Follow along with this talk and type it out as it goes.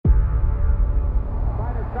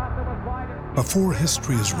Before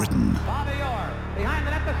history is written,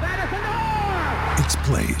 it's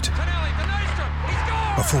played.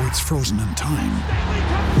 Before it's frozen in time,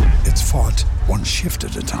 it's fought one shift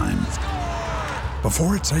at a time.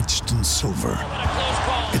 Before it's etched in silver,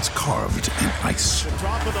 it's carved in ice.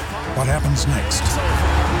 What happens next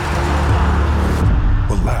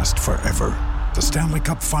will last forever. The Stanley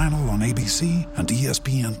Cup Final on ABC and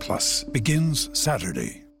ESPN Plus begins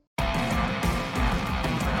Saturday.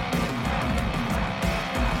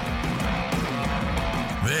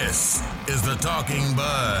 This is the Talking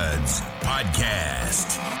Buds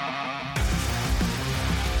Podcast.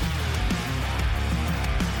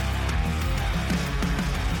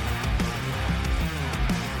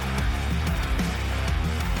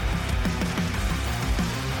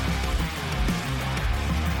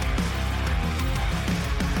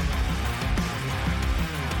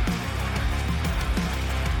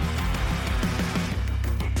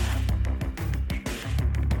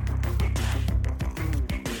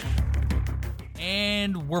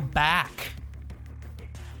 And we're back.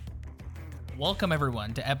 Welcome,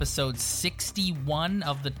 everyone, to episode 61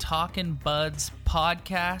 of the Talkin' Buds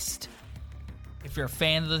podcast. If you're a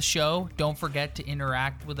fan of the show, don't forget to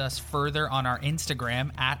interact with us further on our Instagram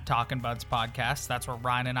at Talkin' Buds podcast. That's where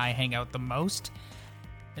Ryan and I hang out the most,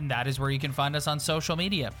 and that is where you can find us on social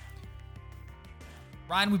media.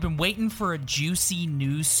 Ryan, we've been waiting for a juicy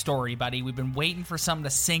news story, buddy. We've been waiting for something to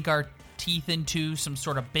sink our teeth into, some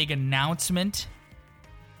sort of big announcement.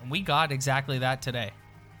 And we got exactly that today.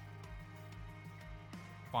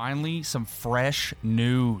 Finally, some fresh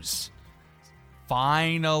news.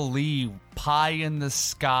 Finally, pie in the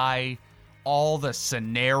sky, all the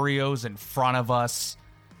scenarios in front of us,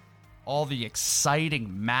 all the exciting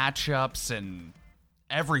matchups and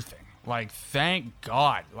everything. Like, thank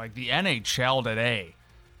God. Like, the NHL today.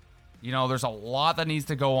 You know, there's a lot that needs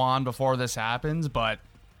to go on before this happens, but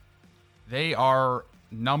they are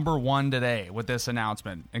number one today with this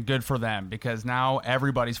announcement, and good for them because now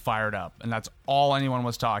everybody's fired up, and that's all anyone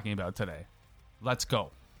was talking about today. Let's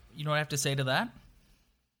go. You know what I have to say to that?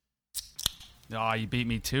 Oh, you beat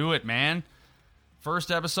me to it, man.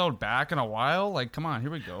 First episode back in a while. Like, come on,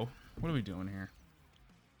 here we go. What are we doing here?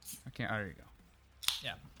 I can't. There you go.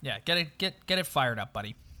 Yeah. Get it fired up,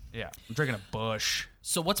 buddy. Yeah, I'm drinking a Busch.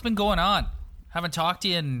 So what's been going on? Haven't talked to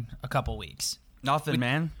you in a couple weeks. Nothing,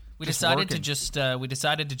 man. We decided to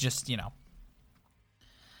just, you know,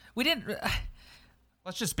 we didn't.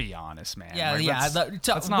 Let's just be honest, man. Yeah.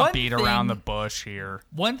 Let's not beat around the bush here.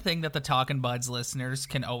 One thing that the Talkin' Buds listeners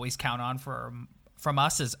can always count on from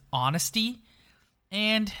us is honesty,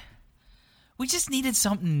 and we just needed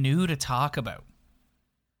something new to talk about.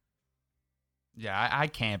 Yeah, I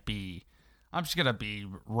can't be. I'm just gonna be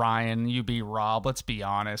Ryan. You be Rob. Let's be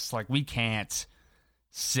honest. Like, we can't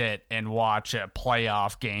sit and watch a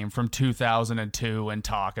playoff game from 2002 and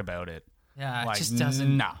talk a it. Yeah, like, it just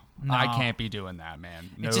doesn't. No, I can't be doing that, man.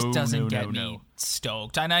 No, it just doesn't get me no.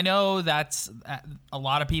 stoked. And I know that's a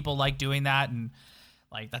lot of people like doing that, and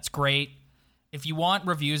like that's great. If you want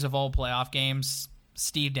reviews of old playoff games,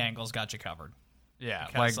 Steve Dangle's got you covered. Yeah,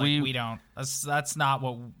 because, we don't. That's not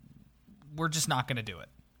what we're just not going to do it.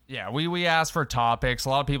 Yeah, we asked for topics. A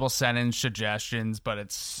lot of people sent in suggestions, but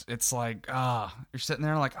it's like, you're sitting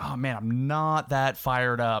there like, oh man, I'm not that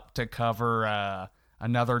fired up to cover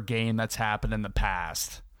another game that's happened in the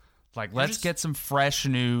past. Like, let's get some fresh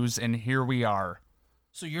news, and here we are.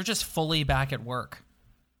 So you're just fully back at work?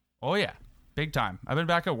 Oh yeah, big time. I've been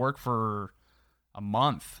back at work for a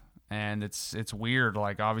month, and it's weird.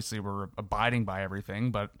 Like, obviously we're abiding by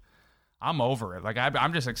everything, but I'm over it. Like,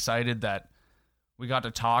 I'm just excited that we got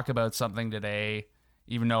to talk about something today,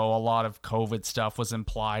 even though a lot of COVID stuff was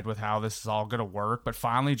implied with how this is all going to work. But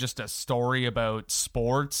finally, just a story about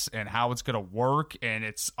sports and how it's going to work. And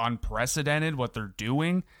it's unprecedented what they're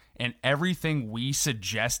doing. And everything we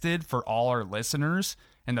suggested for all our listeners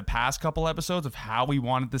in the past couple episodes of how we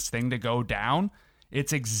wanted this thing to go down,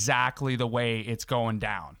 it's exactly the way it's going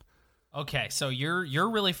down. Okay, so you're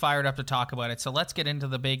really fired up to talk about it. So let's get into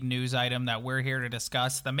the big news item that we're here to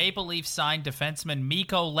discuss. The Maple Leafs signed defenseman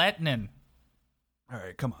Mikko Lehtonen. All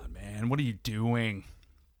right, come on, man. What are you doing?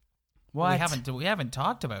 What? We haven't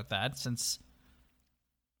talked about that since,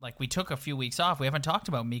 like, we took a few weeks off. We haven't talked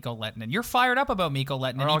about Mikko Lehtonen. You're fired up about Mikko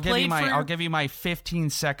Lehtonen. I'll give you my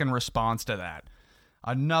 15-second response to that.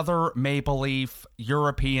 Another Maple Leaf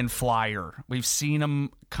European flyer. We've seen him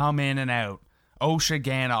come in and out.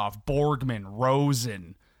 Oshaganov, Borgman,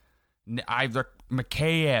 Rosen, either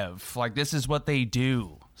Mikheyev. Like, this is what they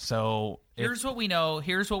do. So here's what we know.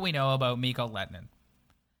 Here's what we know about Mikko Lehtonen.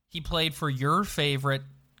 He played for your favorite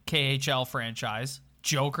KHL franchise,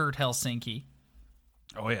 Jokered Helsinki.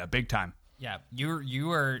 Oh yeah, big time. Yeah, you're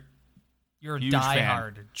a Huge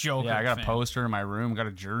diehard fan. Joker. Yeah, I got fan. a poster in my room. Got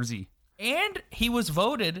a jersey. And he was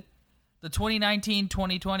voted the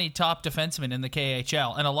 2019-2020 top defenseman in the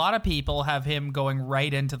KHL. And a lot of people have him going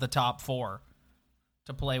right into the top 4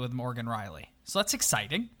 to play with Morgan Rielly. So that's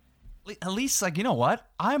exciting. At least, like, you know what?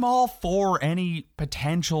 I'm all for any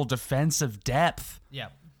potential defensive depth. Yeah.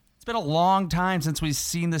 It's been a long time since we've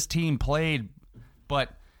seen this team played, but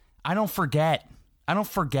I don't forget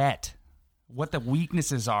what the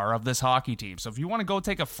weaknesses are of this hockey team. So if you want to go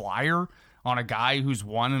take a flyer on a guy who's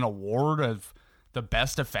won an award of the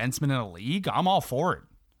best defenseman in the league, I'm all for it.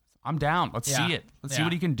 I'm down. Let's see it. Let's see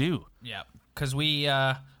what he can do. Yeah, because we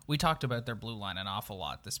talked about their blue line an awful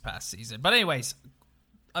lot this past season. But anyways,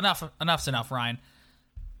 enough's enough, Ryan.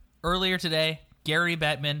 Earlier today, Gary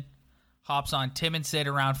Bettman hops on Tim and Sid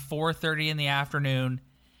around 4:30 in the afternoon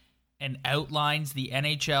and outlines the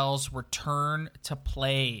NHL's return to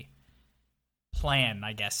play plan,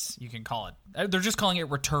 I guess you can call it. They're just calling it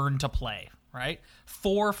return to play, right?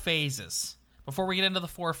 4 phases. Before we get into the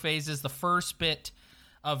 4 phases, the first bit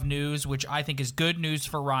of news, which I think is good news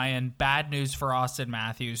for Ryan, bad news for Austin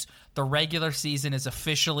Matthews. The regular season is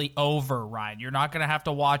officially over, Ryan. You're not going to have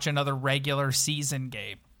to watch another regular season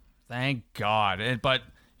game. Thank God. But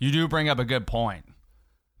you do bring up a good point.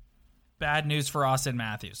 Bad news for Austin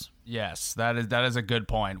Matthews. Yes, that is a good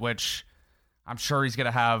point, which I'm sure he's going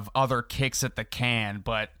to have other kicks at the can,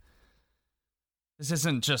 but this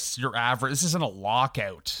isn't just your average. This isn't a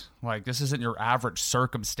lockout. Like, this isn't your average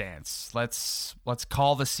circumstance. Let's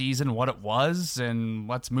call the season what it was, and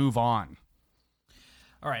let's move on.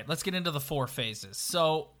 All right, let's get into the 4 phases.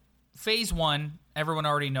 So, phase 1, everyone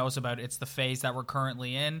already knows about. It's the phase that we're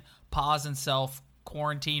currently in. Pause and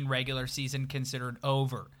self-quarantine, regular season considered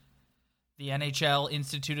over. The NHL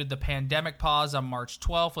instituted the pandemic pause on March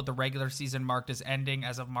 12th, with the regular season marked as ending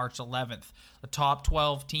as of March 11th. The top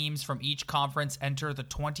 12 teams from each conference enter the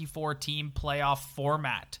 24-team playoff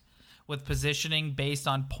format, with positioning based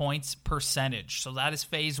on points percentage. So that is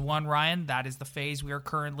phase 1, Ryan. That is the phase we are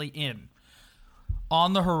currently in.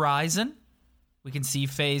 On the horizon, we can see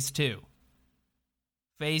phase 2.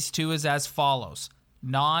 Phase 2 is as follows.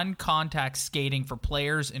 Non-contact skating for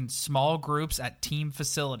players in small groups at team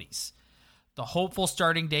facilities. The hopeful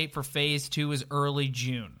starting date for phase 2 is early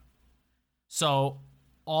June. So,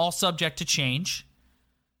 all subject to change.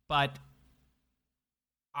 But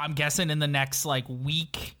I'm guessing in the next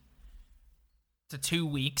week to 2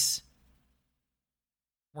 weeks,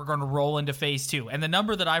 we're going to roll into phase 2. And the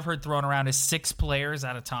number that I've heard thrown around is 6 players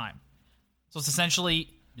at a time. So it's essentially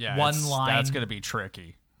one line. That's going to be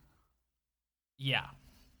tricky. Yeah.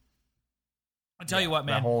 I'll tell you what,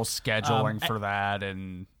 man. The whole scheduling for that,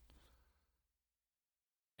 and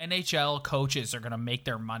NHL coaches are going to make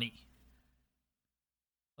their money.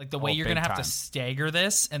 Like, the way you're going to have to stagger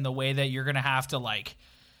this, and the way that you're going to have to,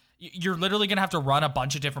 you're literally going to have to run a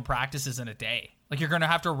bunch of different practices in a day. Like, you're going to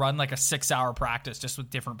have to run a 6-hour practice just with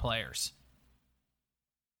different players.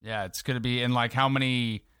 Yeah, it's going to be, and how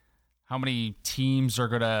many teams are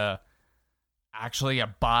going to actually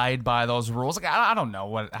abide by those rules? I don't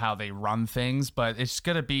know how they run things, but it's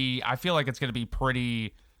going to be, I feel like it's going to be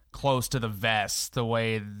pretty close to the vest, the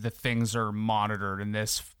way the things are monitored in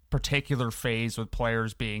this particular phase with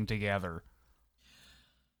players being together.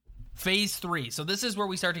 Phase 3. So this is where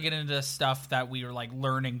we start to get into stuff that we were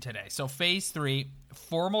learning today. So phase 3,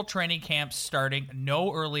 formal training camps starting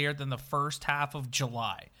no earlier than the first half of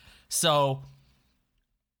July. So,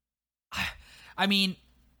 I mean,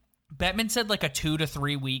 Bettman said a 2 to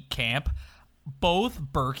 3 week camp. Both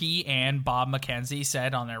Berkey and Bob McKenzie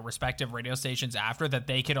said on their respective radio stations after that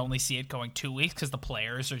they could only see it going 2 weeks because the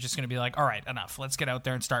players are just going to be all right, enough. Let's get out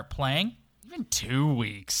there and start playing. Even 2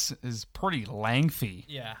 weeks is pretty lengthy.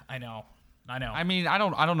 Yeah, I know. I mean, I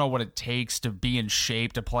don't know what it takes to be in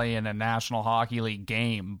shape to play in a National Hockey League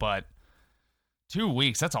game, but 2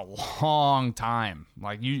 weeks, that's a long time.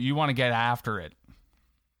 You want to get after it.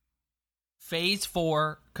 Phase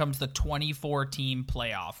 4 comes the 24-team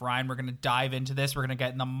playoff. Ryan, we're going to dive into this. We're going to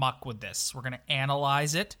get in the muck with this. We're going to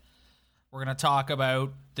analyze it. We're going to talk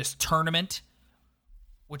about this tournament,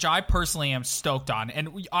 which I personally am stoked on.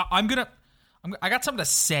 And I got something to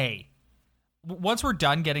say. Once we're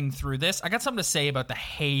done getting through this, I got something to say about the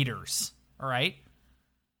haters, all right?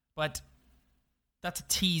 But that's a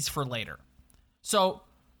tease for later. So,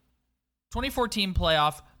 24-team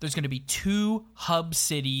playoff, there's going to be 2 hub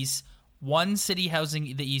cities, 1 city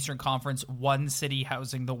housing the Eastern Conference, 1 city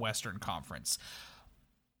housing the Western Conference.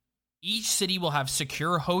 Each city will have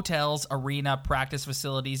secure hotels, arena, practice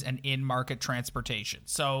facilities, and in-market transportation.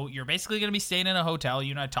 So you're basically going to be staying in a hotel. You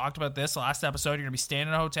and I talked about this last episode. You're going to be staying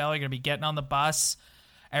in a hotel. You're going to be getting on the bus.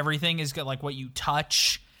 Everything is good, like what you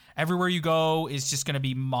touch. Everywhere you go is just going to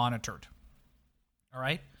be monitored. All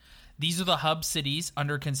right? These are the hub cities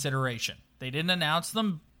under consideration. They didn't announce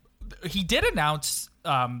them. He did announce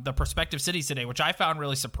the prospective cities today, which I found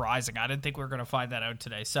really surprising. I didn't think we were going to find that out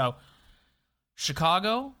today. So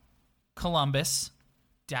Chicago, Columbus,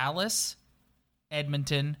 Dallas,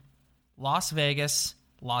 Edmonton, Las Vegas,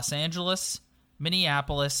 Los Angeles,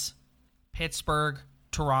 Minneapolis, Pittsburgh,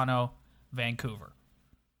 Toronto, Vancouver.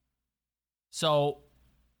 So,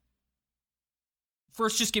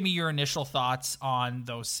 first, just give me your initial thoughts on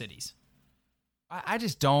those cities. I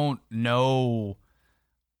just don't know.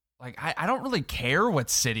 Like, I don't really care what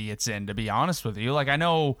city it's in, to be honest with you. Like, I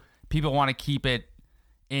know people want to keep it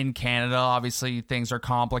in Canada. Obviously, things are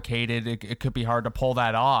complicated. It could be hard to pull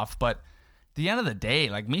that off. But at the end of the day,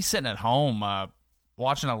 like me sitting at home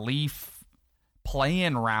watching a Leaf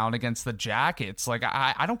play-in round against the Jackets, like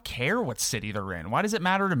I don't care what city they're in. Why does it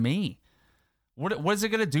matter to me? What is it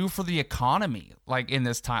going to do for the economy, like, in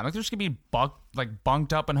this time? Like, they're just going to be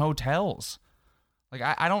bunked up in hotels. Like,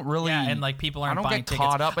 I don't really... Yeah, and, like, people aren't buying tickets.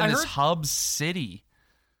 I don't get caught up in this hub city.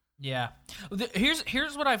 Yeah.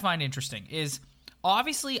 Here's what I find interesting is...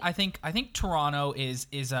 Obviously, I think Toronto is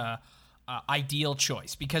a ideal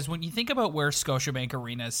choice because when you think about where Scotiabank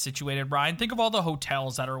Arena is situated, Brian, think of all the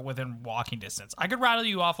hotels that are within walking distance. I could rattle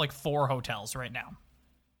you off like 4 hotels right now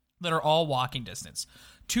that are all walking distance.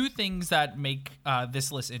 2 things that make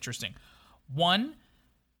this list interesting. 1,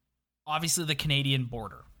 obviously the Canadian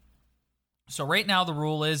border. So right now the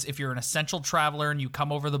rule is if you're an essential traveler and you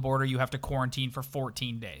come over the border, you have to quarantine for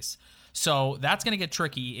 14 days. So that's going to get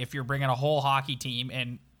tricky if you're bringing a whole hockey team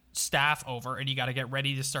and staff over and you got to get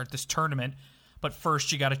ready to start this tournament. But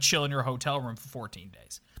first, you got to chill in your hotel room for 14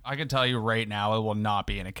 days. I can tell you right now, it will not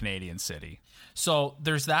be in a Canadian city. So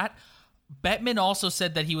there's that. Bettman also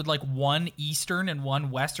said that he would like 1 Eastern and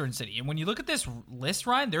 1 Western city. And when you look at this list,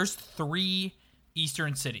 Ryan, there's 3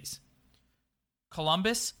 Eastern cities.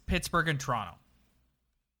 Columbus, Pittsburgh, and Toronto.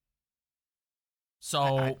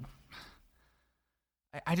 So...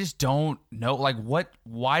 I just don't know, like,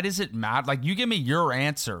 why does it matter? Like, you give me your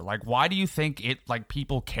answer. Like, why do you think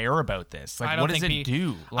people care about this? Like, what does it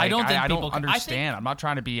do? Like, I don't understand. I'm not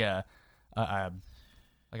trying to be a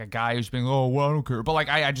guy who's being, oh, well, I don't care. But, like,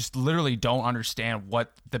 I just literally don't understand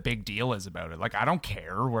what the big deal is about it. Like, I don't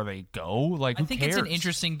care where they go. Like, who cares? It's an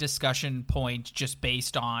interesting discussion point just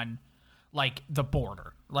based on, like, the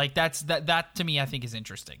border. Like, that to me, I think is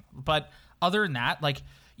interesting. But other than that,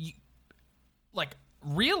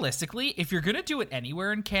 realistically, if you're going to do it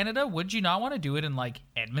anywhere in Canada, would you not want to do it in, like,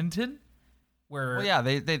 Edmonton? Well, yeah,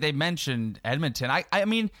 they mentioned Edmonton. I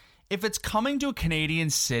mean, if it's coming to a Canadian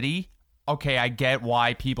city, okay, I get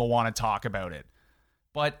why people want to talk about it.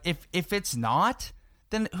 But if it's not,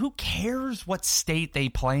 then who cares what state they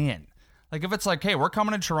play in? Like, if it's like, hey, we're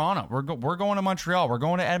coming to Toronto, we're going to Montreal, we're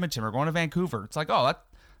going to Edmonton, we're going to Vancouver. It's like, oh,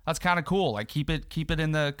 that's kind of cool. Like, keep it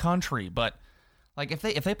in the country, but... Like, if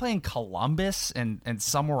they play in Columbus and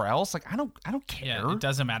somewhere else, like, I don't care. Yeah, it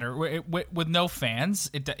doesn't matter. With no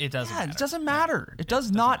fans, it doesn't matter. It doesn't matter. It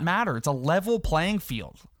does not matter. It's a level playing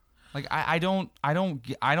field. Like, I don't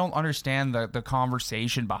understand the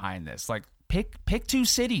conversation behind this. Like, pick 2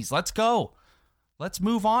 cities. Let's go. Let's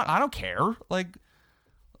move on. I don't care. Like,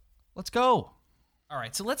 let's go. All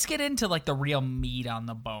right, so let's get into, like, the real meat on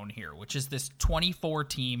the bone here, which is this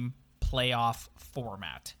 24-team playoff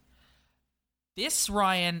format. This,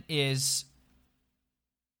 Ryan, it's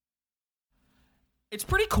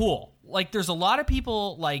pretty cool. Like, there's a lot of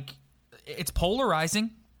people, like, it's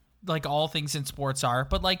polarizing, like all things in sports are.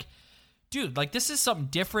 But, like, dude, like, this is something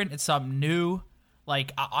different. It's something new.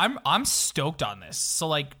 Like, I'm stoked on this. So,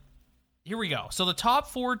 like, here we go. So the top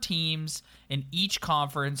 4 teams in each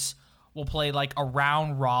conference will play, like, a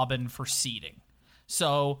round robin for seeding.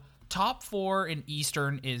 So top 4 in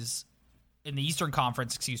the Eastern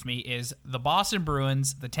Conference, is the Boston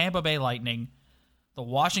Bruins, the Tampa Bay Lightning, the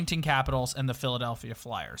Washington Capitals, and the Philadelphia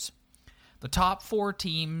Flyers. The top 4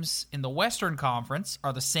 teams in the Western Conference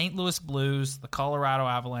are the St. Louis Blues, the Colorado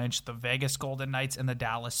Avalanche, the Vegas Golden Knights, and the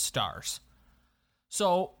Dallas Stars.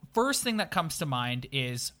 So, first thing that comes to mind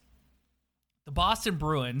is the Boston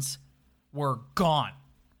Bruins were gone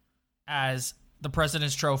as the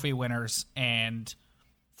President's Trophy winners and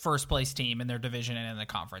first place team in their division and in the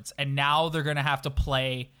conference. And now they're going to have to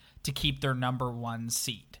play to keep their number 1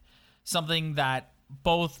 seed. Something that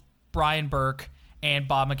both Brian Burke and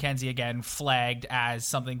Bob McKenzie again flagged as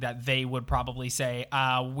something that they would probably say,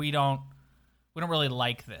 we don't really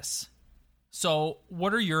like this. So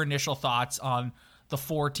what are your initial thoughts on the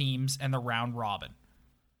 4 teams and the round robin?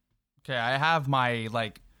 Okay, I have my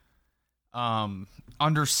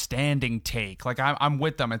understanding take. Like I'm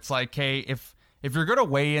with them. It's like, hey, if you're gonna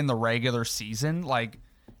weigh in the regular season, like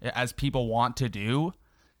as people want to do,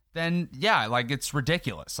 then yeah, like it's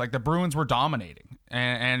ridiculous. Like the Bruins were dominating,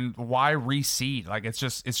 and why reseed? Like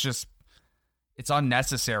it's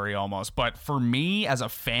unnecessary almost. But for me as a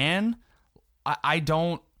fan, I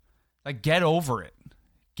don't like, get over it.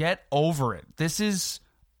 Get over it. This is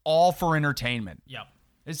all for entertainment. Yep.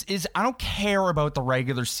 I don't care about the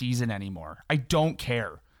regular season anymore. I don't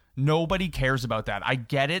care. Nobody cares about that. I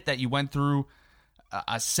get it that you went through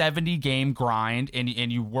a 70-game grind and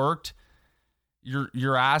you worked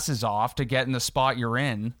your asses off to get in the spot you're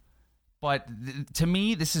in. But to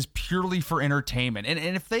me, this is purely for entertainment. And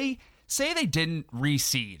if they say they didn't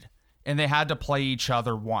reseed and they had to play each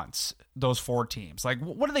other once, those 4 teams, like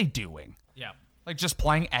what are they doing? Yeah. Like just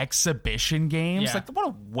playing exhibition games? Yeah. Like what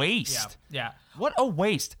a waste. Yeah. What a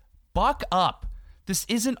waste. Buck up. This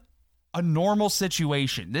isn't a normal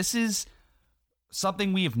situation. This is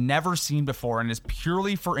something we have never seen before and is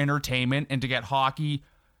purely for entertainment and to get hockey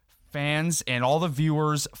fans and all the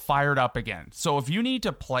viewers fired up again. So if you need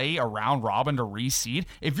to play a round robin to reseed,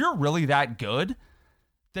 if you're really that good,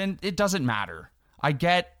 then it doesn't matter. I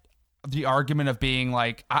get the argument of being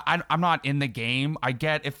like, I'm not in the game. I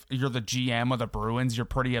get if you're the GM of the Bruins, you're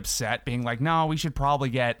pretty upset being like, no, we should probably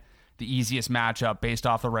get the easiest matchup based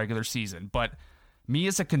off the regular season. But me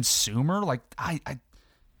as a consumer, like I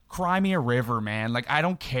cry me a river, man. Like I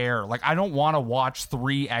don't care. Like I don't want to watch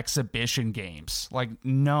 3 exhibition games. Like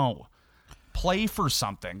no. Play for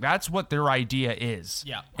something. That's what their idea is.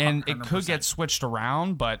 Yeah. 100%. And it could get switched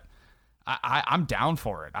around, but I'm down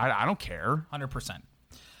for it. I don't care. 100%.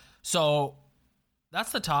 So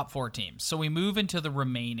that's the top 4 teams. So we move into the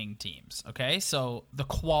remaining teams, okay? So the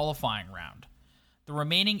qualifying round. The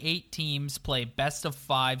remaining 8 teams play best of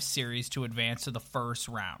 5 series to advance to the first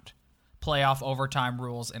round. Playoff overtime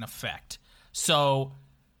rules in effect. So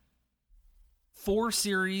 4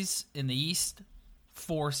 series in the East,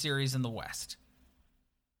 4 series in the West.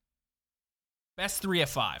 Best 3 of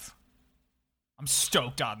 5. I'm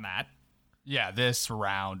stoked on that. Yeah, this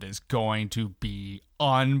round is going to be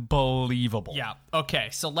unbelievable. Yeah. Okay,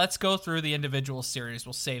 so let's go through the individual series.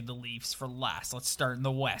 We'll save the Leafs for last. Let's start in the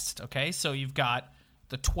West, okay? So you've got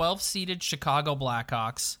the 12-seeded Chicago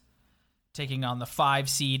Blackhawks taking on the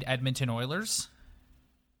 5-seed Edmonton Oilers.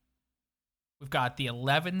 We've got the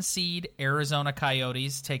 11-seed Arizona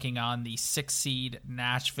Coyotes taking on the 6-seed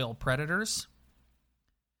Nashville Predators.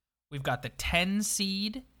 We've got the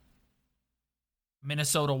 10-seed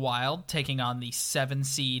Minnesota Wild taking on the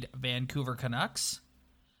 7-seed Vancouver Canucks.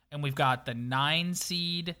 And we've got the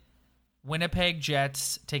 9-seed Winnipeg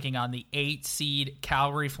Jets taking on the 8-seed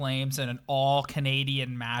Calgary Flames in an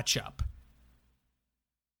all-Canadian matchup.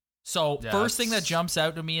 So, first thing that jumps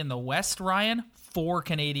out to me in the West, Ryan, 4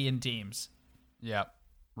 Canadian teams. Yep,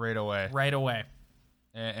 right away. Right away.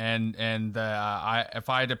 And if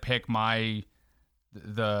I had to pick the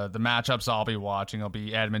matchups I'll be watching, it'll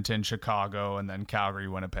be Edmonton, Chicago, and then Calgary,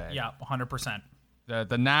 Winnipeg. Yeah, 100%.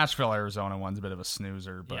 The Nashville, Arizona one's a bit of a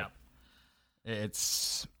snoozer, but yeah.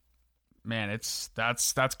 That's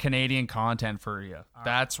Canadian content for you.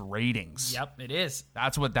 That's ratings. Yep, it is.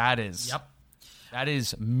 That's what that is. Yep. That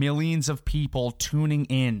is millions of people tuning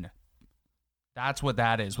in. That's what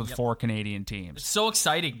that is with 4 Canadian teams. It's so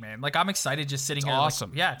exciting, man. Like I'm excited just sitting here. Awesome.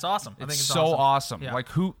 Like, yeah, it's awesome. I think It's it's so awesome. Yeah. Like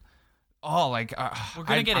who? Oh, like we're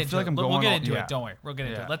gonna get into it. We'll get into it. Don't worry. We'll get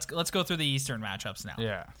into Yeah. it. Let's go through the Eastern matchups now.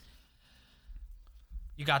 Yeah.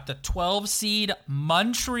 You got the 12-seed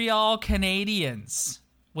Montreal Canadiens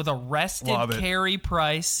with a rested Carey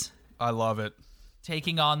Price. I love it.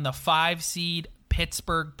 Taking on the 5-seed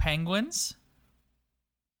Pittsburgh Penguins.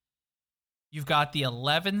 You've got the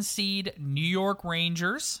 11-seed New York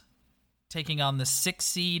Rangers taking on the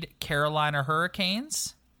 6-seed Carolina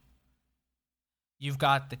Hurricanes. You've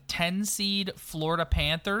got the 10-seed Florida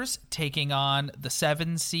Panthers taking on the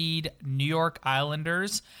 7-seed New York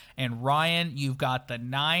Islanders. And Ryan, you've got the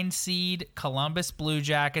 9-seed Columbus Blue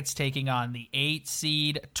Jackets taking on the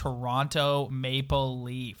 8-seed Toronto Maple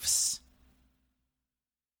Leafs.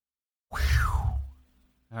 Whew. All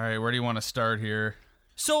right, where do you want to start here?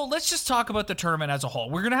 So let's just talk about the tournament as a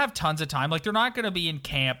whole. We're going to have tons of time. Like, they're not going to be in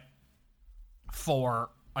camp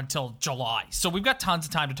until July. So we've got tons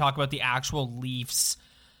of time to talk about the actual Leafs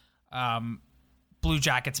Blue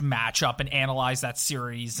Jackets matchup and analyze that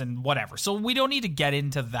series and whatever. So we don't need to get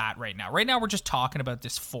into that right now. Right now, we're just talking about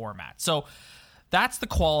this format. So that's the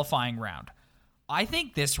qualifying round. I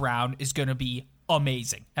think this round is going to be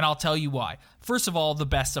amazing, and I'll tell you why. First of all, the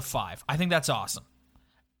best of 5. I think that's awesome.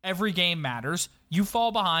 Every game matters. You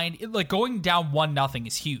fall behind, like going down 1-0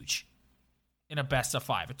 is huge in a best of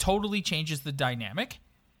 5. It totally changes the dynamic.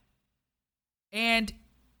 And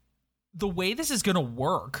the way this is going to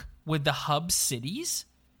work with the hub cities,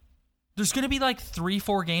 there's going to be like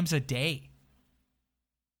 3-4 games a day.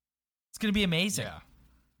 It's going to be amazing.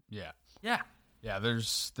 Yeah.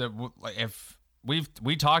 There's if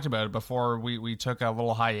we talked about it before we took a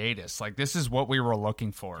little hiatus. Like, this is what we were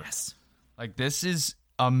looking for. Yes. Like, this is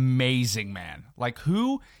amazing, man. Like,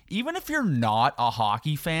 even if you're not a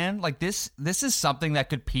hockey fan, like this is something that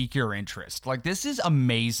could pique your interest. Like, this is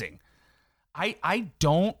amazing. I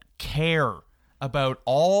don't care about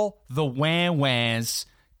all the wah-wahs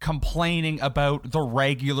complaining about the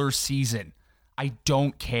regular season. I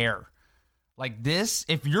don't care. Like, this,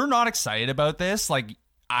 if you're not excited about this, like,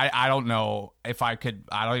 I don't know if I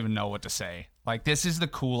don't even know what to say. Like, this is the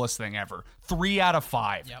coolest thing ever. 3 out of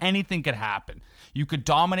 5. Yep. Anything could happen. You could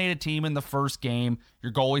dominate a team in the first game. The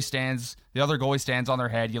other goalie stands on their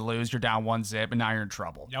head. You lose. You're down 1-0, and now you're in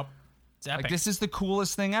trouble. Yep. It's epic. Like, this is the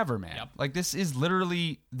coolest thing ever, man. Yep. Like, this is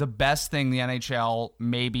literally the best thing the NHL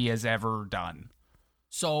maybe has ever done.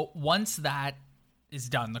 So once that is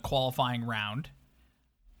done, the qualifying round,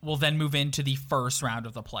 we'll then move into the first round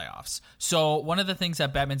of the playoffs. So one of the things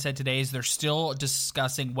that Bettman said today is they're still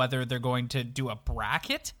discussing whether they're going to do a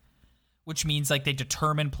bracket, which means like they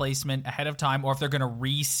determine placement ahead of time, or if they're going to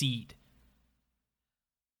reseed.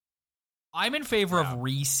 I'm in favor of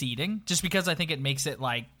reseeding just because I think it makes it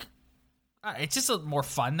like, it's just more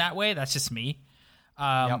fun that way. That's just me.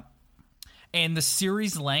 And the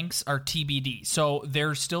series lengths are TBD. So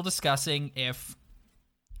they're still discussing if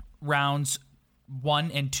rounds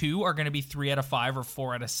 1 and 2 are going to be 3 out of 5 or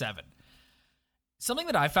 4 out of 7. Something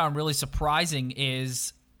that I found really surprising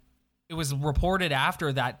is it was reported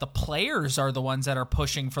after that the players are the ones that are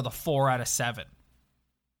pushing for the 4 out of 7.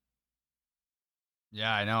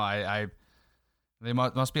 Yeah, I know. They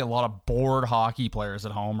must be a lot of bored hockey players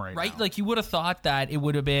at home right now. Right? Like, you would have thought that it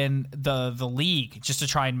would have been the league just to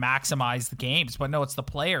try and maximize the games. But no, it's the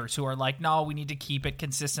players who are like, no, we need to keep it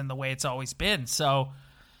consistent the way it's always been. So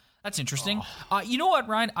that's interesting. You know what,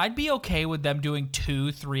 Ryan? I'd be okay with them doing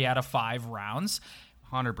 2 3 out of 5 rounds.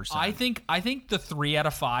 100%. I think the 3 out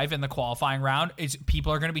of 5 in the qualifying round is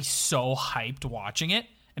people are going to be so hyped watching it,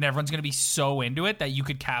 and everyone's going to be so into it that you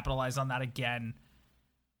could capitalize on that again.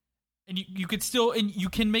 And you could still, and you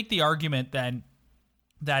can make the argument then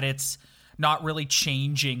that it's not really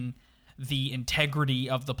changing the integrity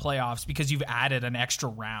of the playoffs because you've added an extra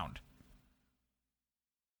round.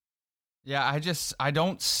 Yeah, I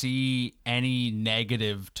don't see any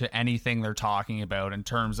negative to anything they're talking about in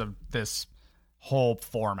terms of this whole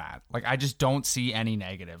format. Like, I just don't see any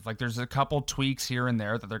negative. Like, there's a couple tweaks here and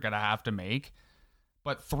there that they're going to have to make.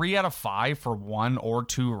 But 3 out of 5 for 1 or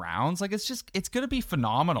 2 rounds, like, it's going to be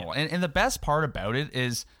phenomenal. Yeah. And the best part about it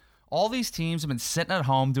is all these teams have been sitting at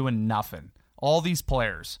home doing nothing. All these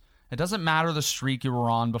players. It doesn't matter the streak you were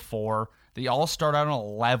on before. They all start out on a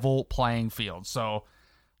level playing field. So,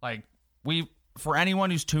 like, for anyone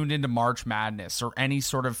who's tuned into March Madness or any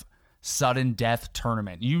sort of sudden death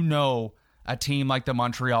tournament, you know a team like the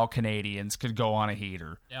Montreal Canadiens could go on a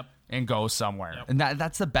heater. Yep. And go somewhere. Yep. And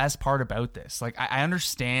that's the best part about this. Like, I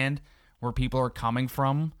understand where people are coming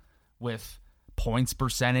from with points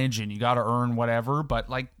percentage and you got to earn whatever, but,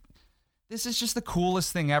 like, this is just the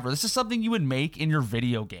coolest thing ever. This is something you would make in your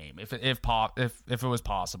video game if it was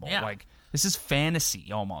possible. Yeah. Like, this is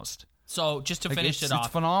fantasy almost. So just to finish it off,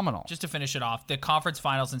 it's phenomenal. Just to finish it off, the conference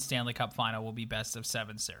finals and Stanley Cup final will be best of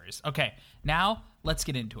 7 series. Okay, now let's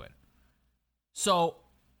get into it. So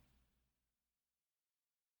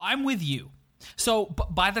I'm with you. So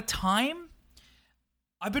by the time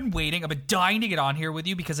I've been dying to get on here with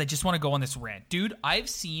you because I just want to go on this rant. Dude, I've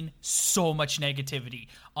seen so much negativity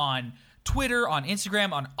on Twitter, on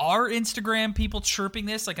Instagram, on our Instagram, people chirping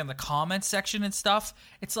this, like in the comments section and stuff.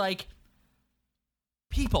 It's like,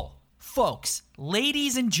 people, folks,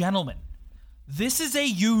 ladies and gentlemen, this is a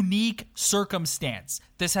unique circumstance.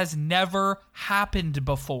 This has never happened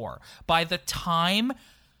before. By the time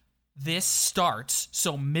this starts,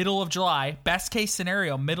 so middle of July, best case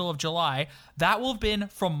scenario, middle of July, that will have been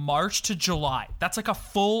from March to July. That's like a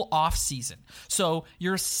full off season. So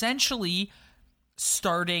you're essentially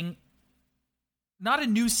starting not a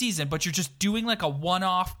new season, but you're just doing like a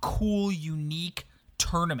one-off, cool, unique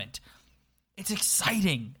tournament. It's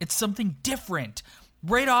exciting. It's something different.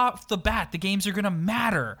 Right off the bat, the games are going to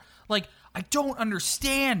matter. Like, I don't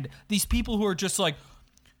understand these people who are just like,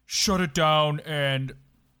 shut it down. And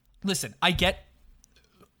listen, I get,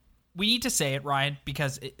 we need to say it, Ryan,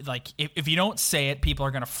 because if you don't say it, people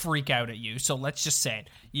are going to freak out at you. So let's just say it.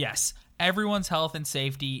 Yes, everyone's health and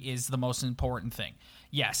safety is the most important thing.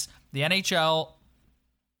 Yes, the NHL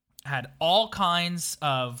had all kinds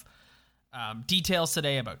of details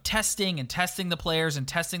today about testing and testing the players and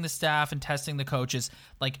testing the staff and testing the coaches.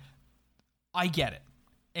 Like, I get it.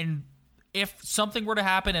 And if something were to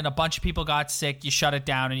happen and a bunch of people got sick, you shut it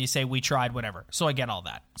down and you say, we tried, whatever. So I get all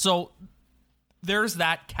that. So there's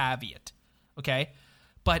that caveat, okay?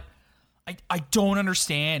 But I don't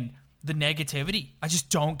understand the negativity. I just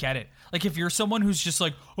don't get it. Like, if you're someone who's just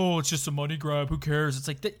like, oh, it's just a money grab, who cares? It's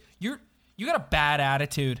like, you got a bad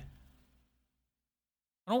attitude.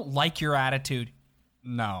 I don't like your attitude.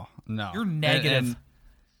 No. You're negative. And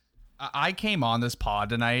I came on this pod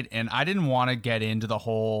tonight, and I didn't want to get into the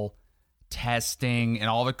whole testing and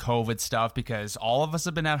all the COVID stuff because all of us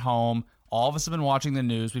have been at home. All of us have been watching the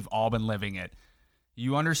news. We've all been living it.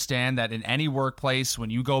 You understand that in any workplace, when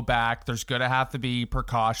you go back, there's going to have to be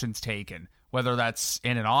precautions taken, whether that's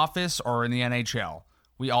in an office or in the NHL.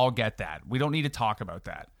 We all get that. We don't need to talk about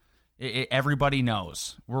that. Everybody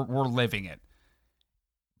knows. We're living it.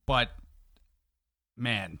 But,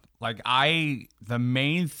 man, like the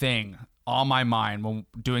main thing on my mind when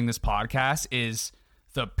doing this podcast is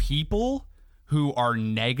the people who are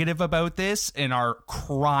negative about this and are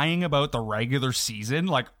crying about the regular season.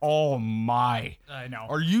 Like, oh my. I know.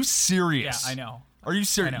 Are you serious? Yeah, I know. Are you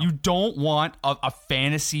serious? I know. You don't want a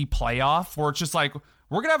fantasy playoff where it's just like,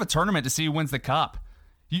 we're going to have a tournament to see who wins the cup.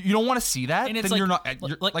 You don't want to see that? And it's then like,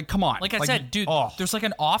 you're like, come on. Like I said, dude, there's like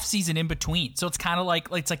an off season in between. So it's kind of like,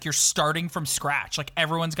 it's like you're starting from scratch. Like,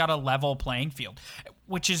 everyone's got a level playing field,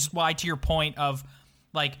 which is why, to your point of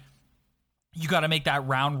like, you got to make that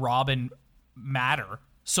round robin matter.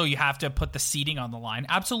 So you have to put the seeding on the line.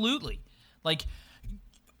 Absolutely. Like,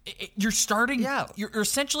 you're starting. Yeah. You're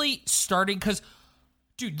essentially starting because,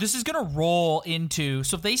 dude, this is going to roll into...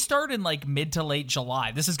 So if they start in, like, mid to late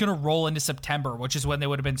July, this is going to roll into September, which is when they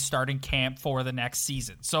would have been starting camp for the next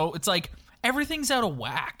season. So it's like, everything's out of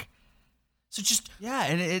whack. So just... Yeah,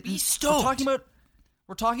 and be stoked.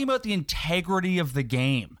 We're talking about the integrity of the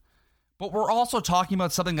game. But we're also talking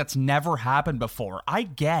about something that's never happened before. I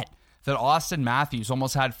get that Auston Matthews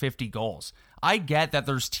almost had 50 goals. I get that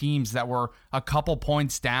there's teams that were a couple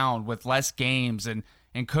points down with less games and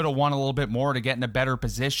could have won a little bit more to get in a better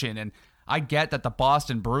position. And I get that the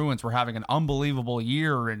Boston Bruins were having an unbelievable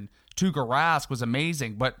year and Tuukka Rask was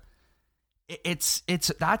amazing, but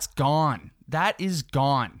that's gone. That is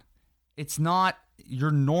gone. It's not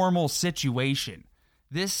your normal situation.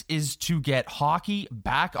 This is to get hockey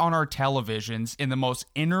back on our televisions in the most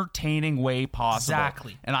entertaining way possible.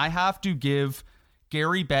 Exactly. And I have to give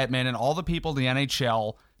Gary Bettman and all the people in the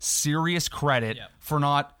NHL serious credit for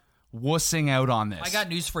not wussing out on this. I got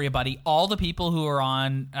news for you, buddy. All the people who are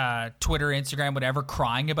on Twitter, Instagram, whatever,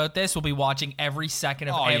 crying about this will be watching every second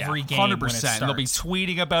of every game 100%. When it starts. They'll be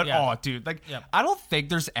tweeting about, dude. Like, I don't think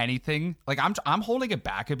there's anything. Like, I'm holding it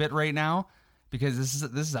back a bit right now because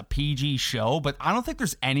this is a PG show, but I don't think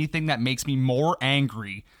there's anything that makes me more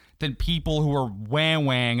angry than people who are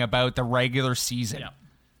wang about the regular season. Yeah.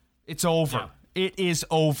 It's over. Yeah. It is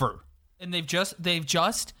over. And they've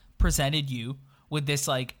just presented you with this,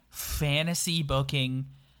 like, fantasy booking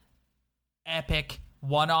epic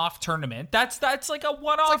one-off tournament. That's like a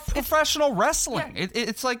one-off. It's like professional wrestling. Yeah.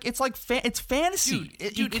 It's fantasy.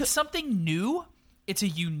 Dude, it's something new. It's a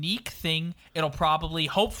unique thing. It'll probably,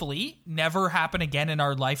 hopefully, never happen again in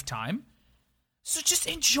our lifetime. So just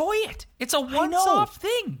enjoy it. It's a once-off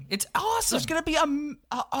thing. It's awesome. There's gonna be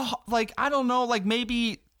I don't know, like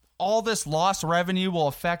maybe all this lost revenue will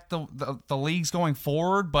affect the leagues going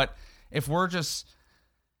forward, but if we're just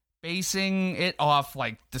basing it off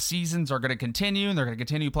like the seasons are going to continue and they're going to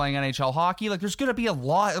continue playing NHL hockey, like there's going to be a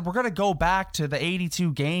lot. We're going to go back to the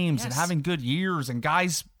 82 games and having good years and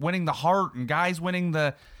guys winning the Hart and guys winning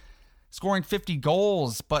the scoring 50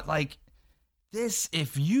 goals. But like this,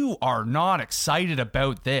 if you are not excited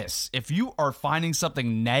about this, if you are finding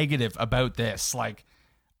something negative about this, like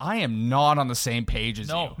I am not on the same page as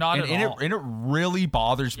you. No, not at all. And it really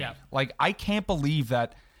bothers me. Like I can't believe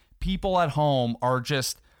that people at home are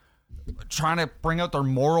just trying to bring out their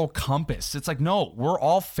moral compass. It's like, no, we're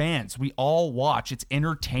all fans. We all watch. It's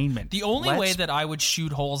entertainment. The only way that I would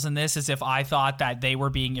shoot holes in this is if I thought that they were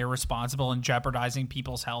being irresponsible and jeopardizing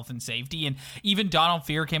people's health and safety. And even Donald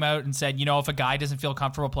Fear came out and said, if a guy doesn't feel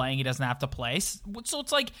comfortable playing, he doesn't have to play. So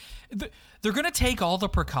it's like they're going to take all the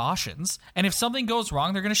precautions. And if something goes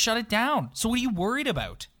wrong, they're going to shut it down. So what are you worried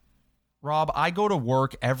about? Rob, I go to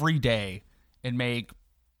work every day and make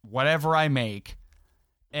whatever I make,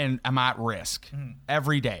 and I'm at risk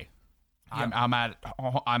every day. Yep.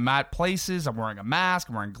 I'm at places. I'm wearing a mask.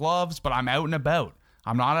 I'm wearing gloves, but I'm out and about.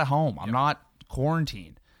 I'm not at home. I'm not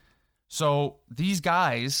quarantined. So these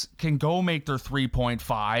guys can go make their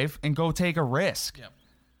 3.5 and go take a risk. Yep.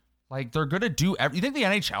 Like, they're going to do you think the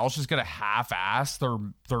NHL is just going to half-ass their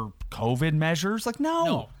COVID measures? Like,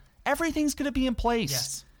 no. Everything's going to be in place.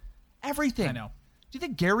 Yes. Everything. I know. Do you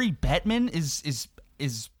think Gary Bettman is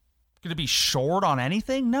going to be short on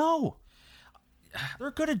anything? No.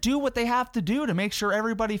 They're going to do what they have to do to make sure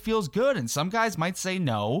everybody feels good. And some guys might say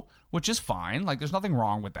no, which is fine. Like, there's nothing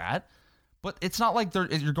wrong with that. But it's not like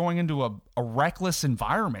you're going into a reckless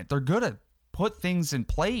environment. They're going to put things in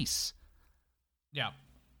place. Yeah,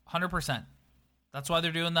 100%. That's why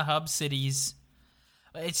they're doing the hub cities.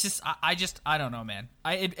 It's just, I don't know, man.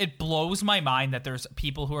 It blows my mind that there's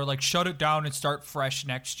people who are like, shut it down and start fresh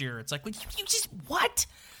next year. It's like, you just, what?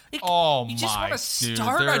 You just want to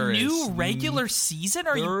start a new regular season?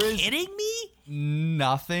 Are you kidding me?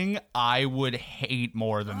 Nothing I would hate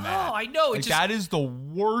more than that. Oh, I know. That is the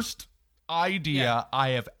worst idea I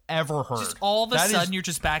have ever heard. Just all of a sudden, you're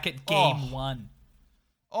just back at game one.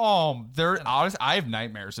 Honestly, I have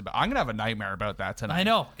nightmares about. I'm gonna have a nightmare about that tonight. I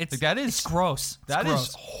know. It's gross. That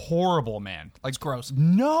is horrible, man. Like, it's gross.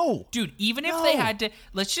 No, dude. Even if they had to,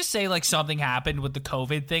 let's just say like something happened with the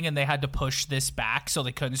COVID thing, and they had to push this back so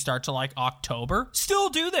they couldn't start till like October. Still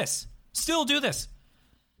do this.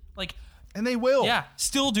 Like, and they will. Yeah,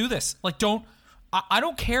 still do this. Like, don't. I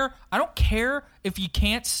don't care. I don't care if you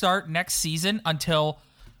can't start next season until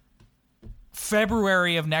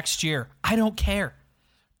February of next year. I don't care.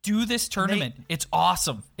 Do this tournament. It's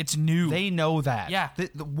awesome. It's new. They know that. Yeah.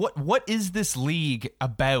 What is this league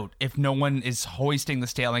about if no one is hoisting the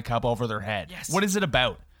Stanley Cup over their head? Yes. What is it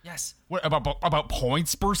about? Yes. What about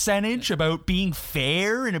points percentage? About being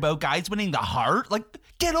fair and about guys winning the Hart? Like,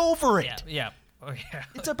 get over it. Yeah. Oh, yeah.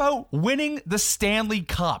 It's about winning the Stanley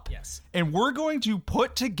Cup. Yes. And we're going to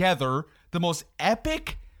put together the most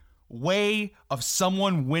epic way of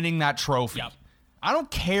someone winning that trophy. Yep. I don't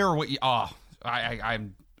care what you...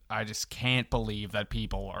 I just can't believe that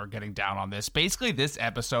people are getting down on this. Basically, this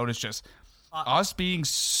episode is just us being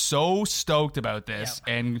so stoked about this,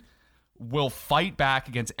 and we'll fight back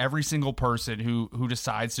against every single person who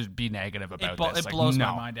decides to be negative about this. It blows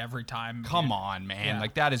my mind every time. Come on, man. Yeah.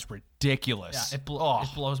 Like, that is ridiculous. Yeah, it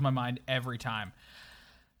blows my mind every time.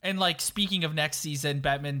 And, like, speaking of next season,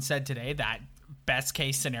 Bettman said today that best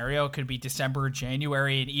case scenario could be December or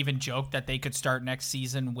January, and even joked that they could start next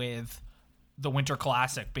season with the Winter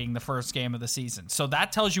Classic being the first game of the season. So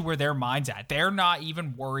that tells you where their mind's at. They're not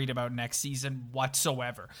even worried about next season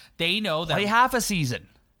whatsoever. They know that... Play half a season.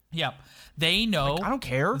 Yep. They know... Like, I don't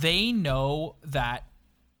care. They know that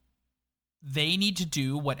they need to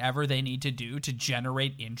do whatever they need to do to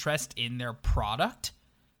generate interest in their product.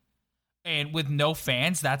 And with no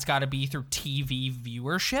fans, that's got to be through TV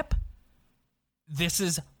viewership. This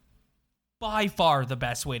is by far the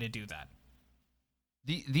best way to do that.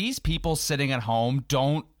 These people sitting at home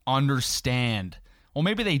don't understand. Well,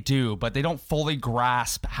 maybe they do, but they don't fully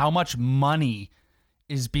grasp how much money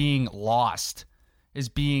is being lost, is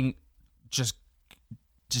being just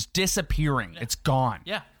disappearing. Yeah. It's gone.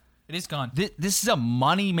 Yeah, it is gone. This is a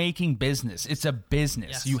money-making business. It's a business.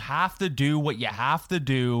 Yes. You have to do what you have to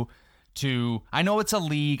do to... I know it's a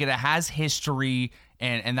league and it has history,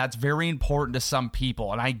 and that's very important to some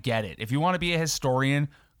people, and I get it. If you want to be a historian,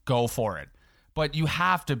 go for it. But you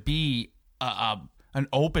have to be an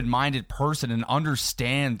open-minded person and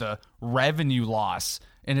understand the revenue loss.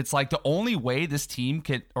 And it's like the only way this team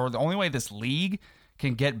can, or the only way this league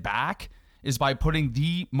can get back is by putting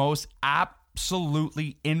the most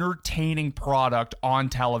absolutely entertaining product on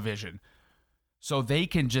television. So they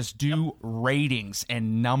can just do ratings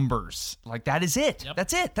and numbers. Like, that is it. Yep.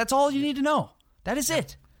 That's it. That's all you need to know. That is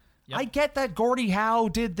it. Yep. I get that Gordie Howe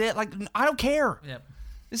did that. Like, I don't care. Yep.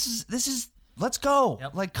 This is let's go.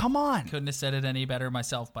 Yep. Like, come on. Couldn't have said it any better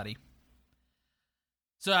myself, buddy.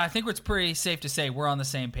 So I think it's pretty safe to say we're on the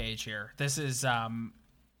same page here. This is, well,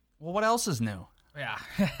 what else is new? Yeah,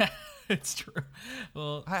 it's true.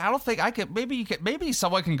 Well, I don't think I could. Maybe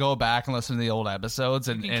someone can go back and listen to the old episodes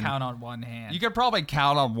and count on one hand. You could probably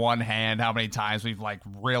count on one hand how many times we've like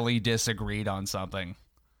really disagreed on something.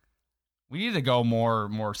 We need to go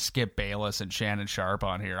more Skip Bayless and Shannon Sharp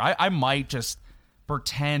on here. I might just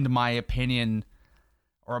pretend my opinion,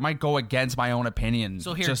 or I might go against my own opinion.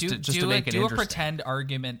 So here, just to make it do a interesting. pretend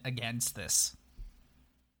argument against this.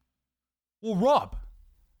 Well, Rob,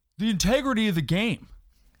 the integrity of the game.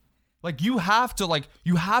 Like you have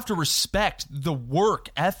to respect the work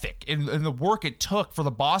ethic and the work it took for the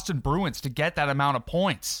Boston Bruins to get that amount of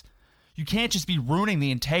points. You can't just be ruining the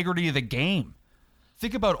integrity of the game.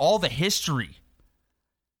 Think about all the history.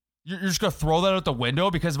 You're just going to throw that out the window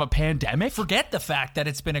because of a pandemic? Forget the fact that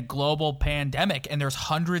it's been a global pandemic and there's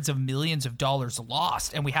hundreds of millions of dollars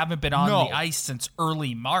lost and we haven't been on the ice since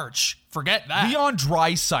early March. Forget that. Leon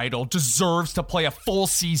Draisaitl deserves to play a full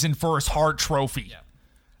season for his Hart Trophy. Yeah.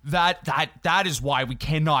 That is why we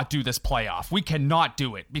cannot do this playoff. We cannot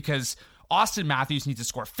do it because Austin Matthews needs to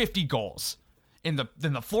score 50 goals. Then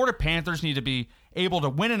the Florida Panthers need to be able to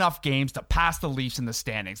win enough games to pass the Leafs in the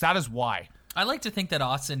standings. That is why. I like to think that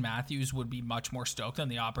Austin Matthews would be much more stoked on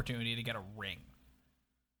the opportunity to get a ring.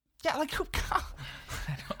 Yeah, like who?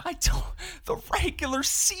 I don't. The regular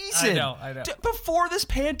season. I know. Before this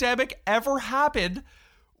pandemic ever happened,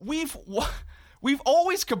 we've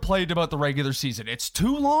always complained about the regular season. It's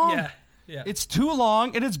too long. Yeah. It's too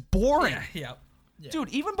long and it's boring. Yeah. Dude,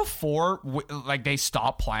 even before they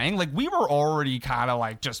stopped playing, like we were already kind of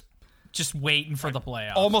like just waiting for the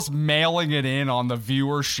playoffs. Almost mailing it in on the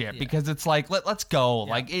viewership because it's like, let's go.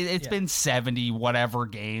 Yeah. Like, it's been 70 whatever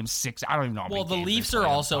games, 6. I don't even know how many Well, the games Leafs are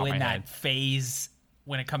also in that phase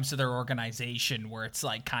when it comes to their organization where it's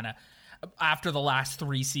like kind of after the last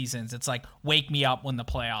 3 seasons, it's like, wake me up when the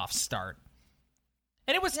playoffs start.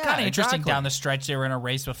 And it was kind of interesting down the stretch. They were in a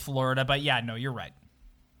race with Florida, but yeah, no, you're right.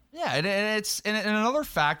 Yeah, and it's another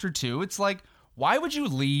factor, too. It's like, why would you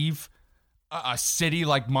leave a city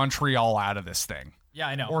like Montreal out of this thing? Yeah,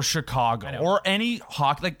 I know. Or Chicago or any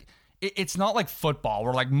hockey. Like it's not like football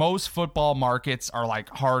where like most football markets are like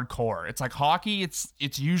hardcore. It's like hockey.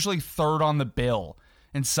 It's usually third on the bill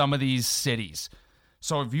in some of these cities.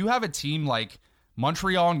 So if you have a team like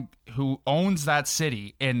Montreal who owns that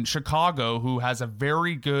city and Chicago who has a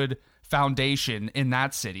very good foundation in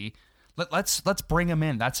that city, let's bring them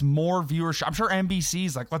in. That's more viewership. I'm sure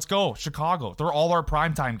NBC's like, let's go, Chicago. They're all our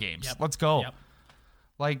primetime games. Yep. Let's go. Yep.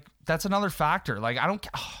 Like, that's another factor. Like, I don't...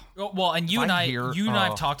 Well, and you and I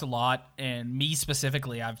have talked a lot, and me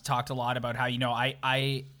specifically, I've talked a lot about how,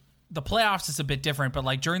 I the playoffs is a bit different, but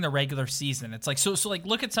like during the regular season, it's like, so like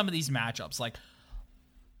look at some of these matchups. Like,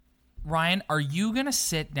 Ryan, are you going to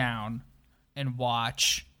sit down and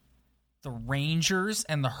watch the Rangers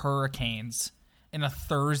and the Hurricanes in a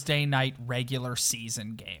Thursday night regular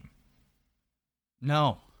season game?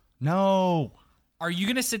 No. Are you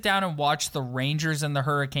going to sit down and watch the Rangers and the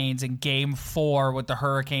Hurricanes in Game 4 with the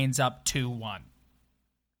Hurricanes up 2-1?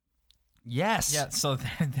 Yes. Yeah, so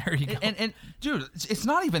there you go. And dude, it's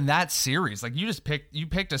not even that series. Like, you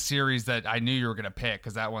picked a series that I knew you were going to pick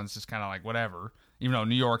because that one's just kind of like whatever. Even though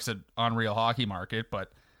New York's an unreal hockey market,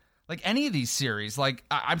 but like any of these series, like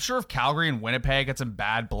I'm sure if Calgary and Winnipeg get some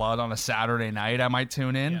bad blood on a Saturday night, I might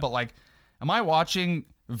tune in. Yeah. But like, am I watching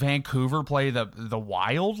Vancouver play the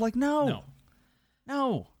Wild? Like, no.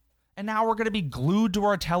 And now we're gonna be glued to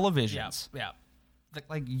our televisions. Yeah.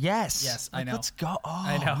 Like yes, like, I know. Let's go. Oh,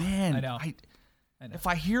 I know. Man, I know. If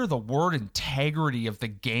I hear the word integrity of the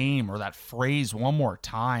game or that phrase one more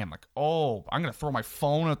time, like, oh, I'm gonna throw my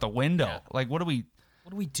phone out the window. Yeah. Like, what are we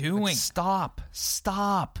doing? Like, stop.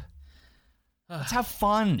 Let's have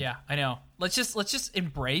fun. Yeah, I know. Let's just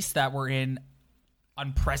embrace that we're in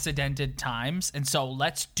unprecedented times, and so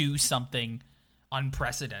let's do something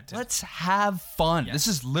unprecedented. Let's have fun. Yes. This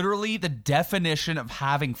is literally the definition of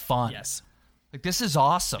having fun. Yes. Like, this is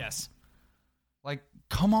awesome. Yes. Like,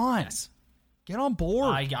 come on. Yes. Get on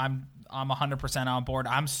board. I'm 100% on board.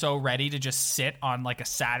 I'm so ready to just sit on like a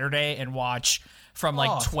Saturday and watch from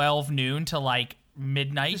like 12 noon to like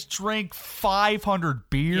midnight. Just drink 500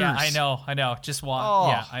 beers. Yeah, I know. Just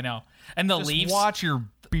watch. Yeah, I know. And the Leafs. Watch your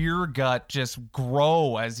beer gut just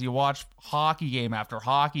grow as you watch hockey game after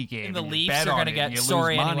hockey game. And the Leafs are going to get.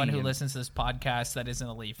 Sorry, anyone who listens to this podcast that isn't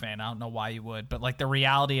a Leaf fan. I don't know why you would, but like the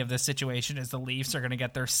reality of this situation is the Leafs are going to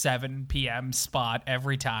get their 7 p.m. spot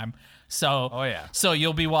every time. So, So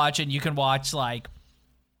you'll be watching. You can watch like.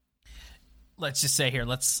 Let's just say here.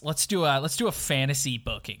 Let's do a fantasy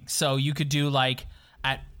booking. So you could do like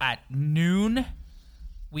at noon.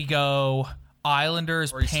 We go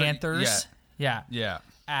Islanders, Panthers. Yeah.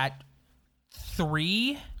 At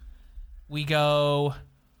 3, We go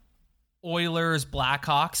Oilers,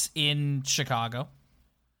 Blackhawks in Chicago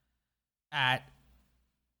at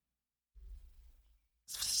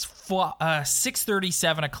 6:30,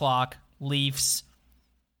 7 o'clock. Leafs,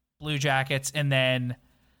 Blue Jackets, and then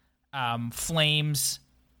Flames,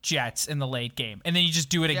 Jets in the late game. And then you just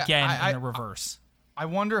do it again in the reverse. I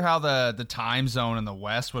wonder how the time zone in the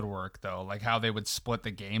West would work, though. Like, how they would split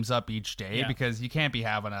the games up each day, because you can't be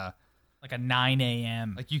having a 9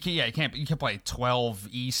 a.m. Like, you can't play 12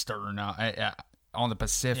 Eastern on the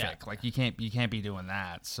Pacific. Yeah. Like, you can't be doing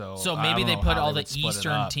that. So maybe they put all the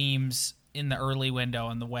Eastern teams in the early window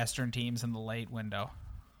and the Western teams in the late window.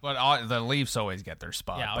 But the Leafs always get their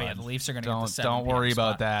spot. Yeah, the Leafs are going to get the 7 Don't worry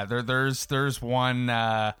about that. There's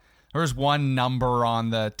one number on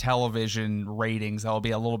the television ratings that'll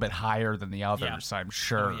be a little bit higher than the others, I'm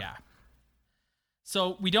sure. Oh, yeah.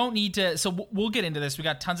 So we don't need to. So we'll get into this. We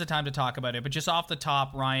got tons of time to talk about it. But just off the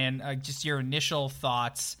top, Ryan, just your initial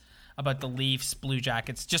thoughts about the Leafs Blue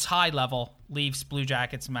Jackets, just high level Leafs Blue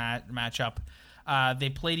Jackets matchup. They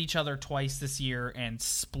played each other twice this year and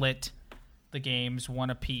split the games, one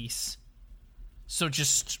apiece. So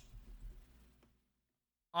just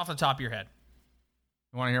off the top of your head.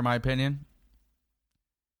 You want to hear my opinion?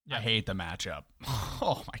 Yeah. I hate the matchup.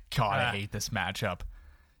 Oh my God, I hate this matchup.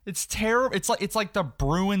 It's terrible. It's like the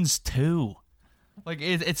Bruins 2. Like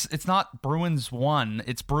it's not Bruins 1,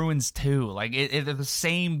 it's Bruins 2. Like they're the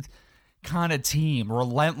same kind of team.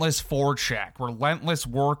 Relentless forecheck, relentless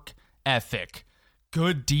work ethic,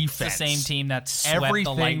 good defense. It's the same team that swept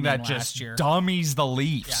everything the Lightning that last just year. dummies the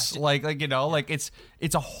Leafs. Yeah. Like it's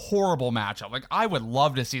a horrible matchup. Like, I would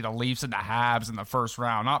love to see the Leafs and the Habs in the first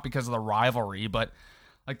round, not because of the rivalry, but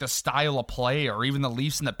like the style of play, or even the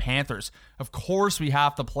Leafs and the Panthers. Of course, we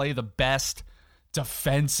have to play the best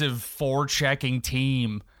defensive forechecking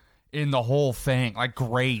team in the whole thing. Like,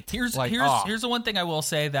 great. Here's the one thing I will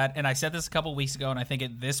say that, and I said this a couple weeks ago, and I think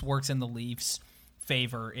this works in the Leafs'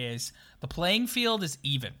 favor, is the playing field is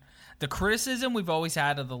even. The criticism we've always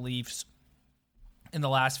had of the Leafs in the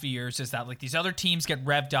last few years is that, like, these other teams get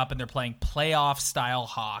revved up and they're playing playoff style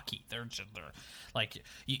hockey. They're like,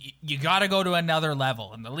 you got to go to another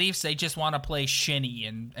level. And the Leafs, they just want to play shinny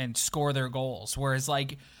and score their goals. Whereas,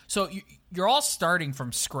 like, so you're all starting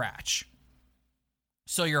from scratch.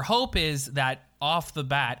 So your hope is that off the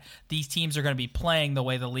bat, these teams are going to be playing the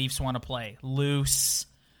way the Leafs want to play. Loose,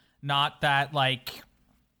 not that, like,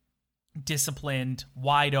 disciplined,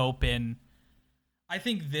 wide open. I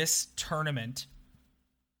think this tournament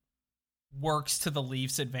works to the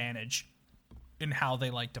Leafs' advantage in how they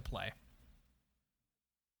like to play.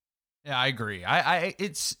 Yeah, I agree.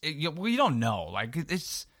 We don't know. Like,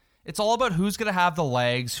 it's all about who's going to have the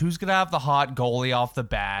legs, who's going to have the hot goalie off the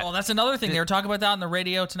bat. Well, that's another thing. They were talking about that on the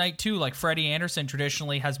radio tonight, too. Like, Freddie Anderson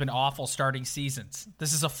traditionally has been awful starting seasons.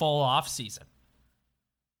 This is a full off season.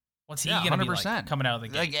 What's he going to be like coming out of the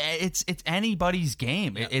game? Like, it's anybody's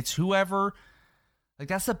game. Yeah. It's whoever. Like,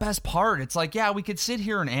 that's the best part. It's like, yeah, we could sit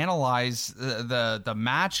here and analyze the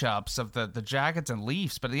matchups of the Jackets and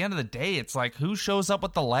Leafs, but at the end of the day, it's like, who shows up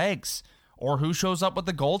with the legs or who shows up with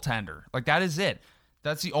the goaltender. Like, that is it.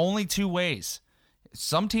 That's the only two ways.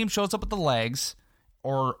 Some team shows up with the legs,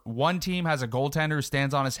 or one team has a goaltender who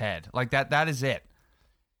stands on his head. Like, that is it.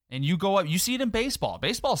 And you go up, you see it in baseball.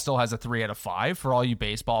 Baseball still has a 3 out of 5 for all you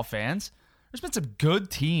baseball fans. There's been some good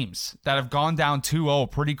teams that have gone down 2-0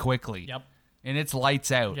 pretty quickly. Yep. And it's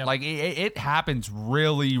lights out. Yep. Like, it happens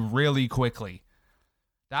really, really quickly.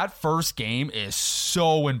 That first game is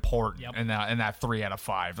so important in that 3 out of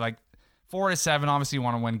 5. Like, 4 out of 7, obviously you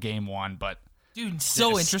want to win game 1, but... Dude, it's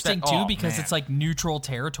so interesting, too, because it's like neutral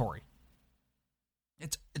territory.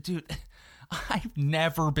 Dude, I've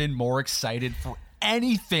never been more excited for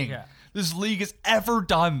anything this league has ever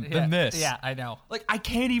done than this. Yeah, I know. Like, I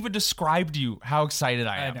can't even describe to you how excited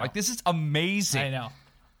I am. know. Like, this is amazing.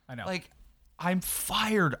 I know. Like, I'm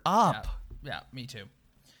fired up. Yeah, me too.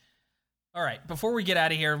 All right, before we get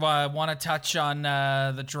out of here, I want to touch on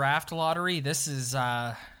the draft lottery. This is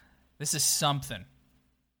something.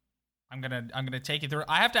 I'm gonna take you through.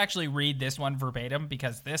 I have to actually read this one verbatim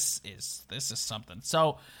because this is something.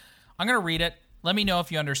 So I'm gonna read it. Let me know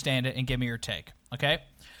if you understand it and give me your take. Okay.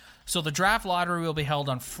 So the draft lottery will be held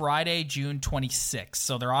on Friday, June 26th.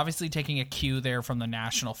 So they're obviously taking a cue there from the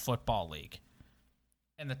National Football League.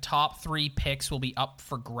 And the top 3 picks will be up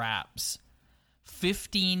for grabs.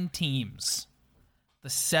 15 teams. The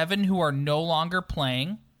 7 who are no longer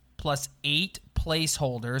playing, plus 8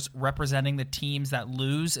 placeholders representing the teams that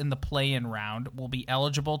lose in the play-in round, will be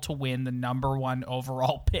eligible to win the number 1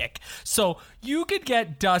 overall pick. So you could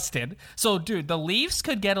get dusted. So, dude, the Leafs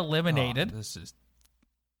could get eliminated.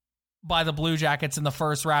 by the Blue Jackets in the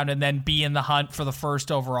first round and then be in the hunt for the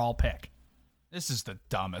first overall pick. This is the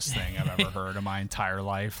dumbest thing I've ever heard in my entire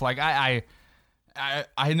life. Like, I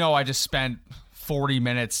know I just spent 40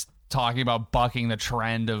 minutes talking about bucking the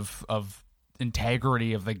trend of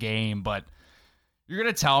integrity of the game, but you're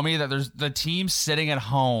going to tell me that there's the team sitting at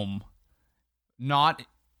home not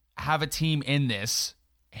have a team in this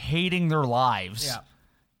hating their lives. Yeah.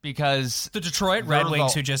 Because the Detroit Red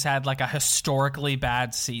Wings, who just had like a historically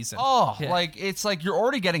bad season. Like it's like you're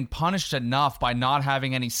already getting punished enough by not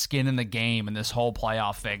having any skin in the game in this whole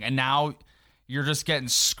playoff thing, and now you're just getting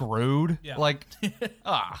screwed. Yeah. Like,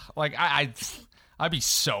 I'd be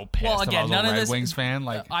so pissed. Well, again, if I was none a of Red this. Wings fan.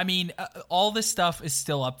 Like, I mean, all this stuff is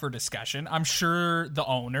still up for discussion. I'm sure the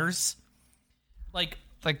owners, like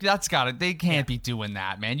that's got it. They can't be doing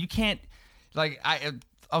that, man. You can't. Like,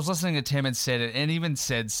 I was listening to Tim and Sid, and even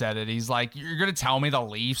Sid said it. He's like, "You're gonna tell me the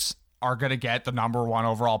Leafs are gonna get the number 1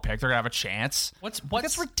 overall pick? They're gonna have a chance?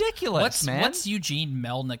 That's ridiculous, man. What's Eugene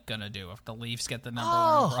Melnyk gonna do if the Leafs get the number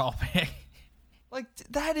 1 overall pick? Like,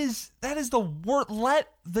 that is the worst. Let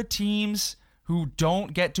the teams who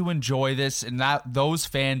don't get to enjoy this and those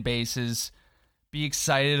fan bases be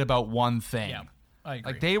excited about one thing. Yeah, I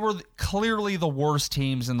agree. Like, they were clearly the worst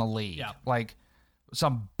teams in the league. Yeah. Like,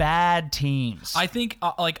 some bad teams. I think,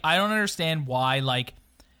 I don't understand why, like,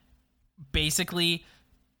 basically,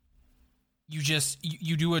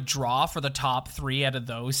 you do a draw for the top 3 out of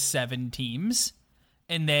those 7 teams,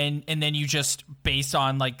 and then you just, based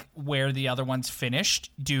on, like, where the other ones finished,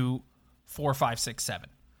 do 4, 5, 6, 7.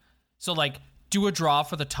 So, like, do a draw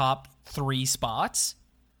for the top 3 spots,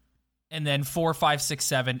 and then 4, 5, 6,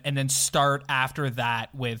 7, and then start after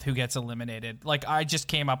that with who gets eliminated. Like, I just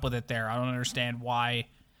came up with it there. I don't understand why.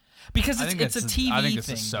 Because it's a TV thing. I think this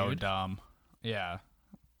is so dude. dumb. Yeah.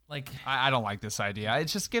 Like, I don't like this idea.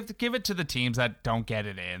 It's just give it to the teams that don't get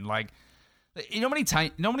it in. Like, you know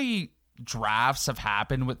how many drafts have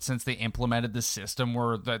happened since they implemented the system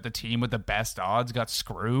where the team with the best odds got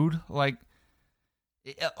screwed? Like,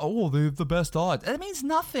 they have the best odds. That means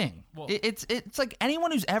nothing. Well, it's like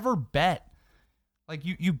anyone who's ever bet. Like,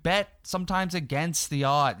 you bet sometimes against the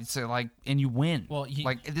odds, like, and you win. Well,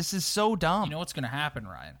 this is so dumb. You know what's going to happen,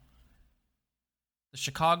 Ryan? The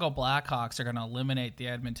Chicago Blackhawks are going to eliminate the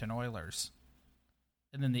Edmonton Oilers,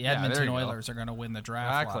 and then the Edmonton Oilers are going to win the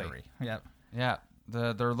draft lottery. Yep. Yeah.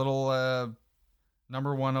 Their little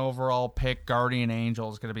number 1 overall pick, Guardian Angel,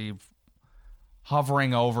 is going to be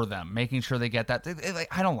hovering over them, making sure they get that.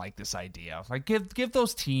 I don't like this idea. Like, give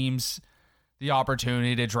those teams the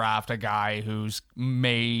opportunity to draft a guy who's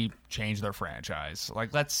may change their franchise.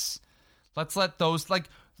 Like, let's let those, like,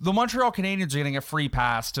 the Montreal Canadiens are getting a free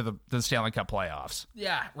pass to the Stanley Cup playoffs.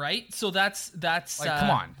 Yeah, right. So that's like, come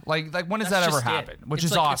on, like when does that ever happen? Which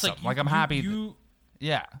is awesome. Like, I'm happy.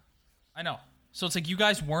 Yeah, I know. So it's like you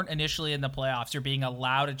guys weren't initially in the playoffs. You're being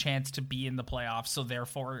allowed a chance to be in the playoffs, so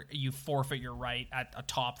therefore you forfeit your right at a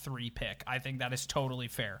top 3 pick. I think that is totally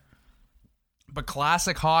fair. But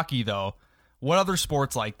classic hockey, though, what other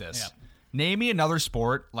sports like this? Yeah. Name me another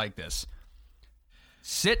sport like this.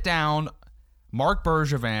 Sit down, Mark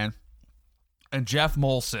Bergevin and Jeff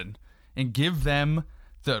Molson, and give them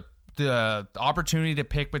the opportunity to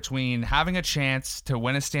pick between having a chance to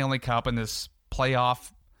win a Stanley Cup in this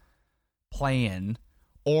playoff play-in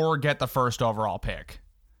or get the first overall pick.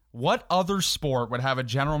 What other sport would have a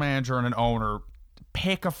general manager and an owner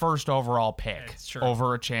pick a first overall pick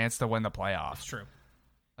over a chance to win the playoffs? It's true.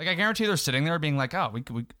 Like, I guarantee they're sitting there being like, I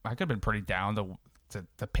could have been pretty down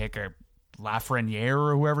to pick a Lafreniere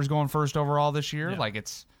or whoever's going first overall this year. Yeah. Like,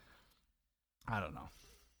 I don't know.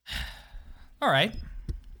 All right.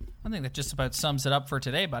 I think that just about sums it up for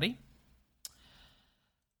today, buddy.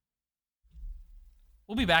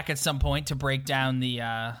 We'll be back at some point to break down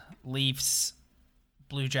the Leafs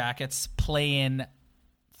Blue Jackets play-in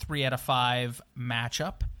 3 out of 5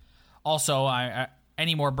 matchup. Also,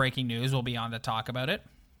 any more breaking news, we'll be on to talk about it.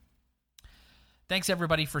 Thanks,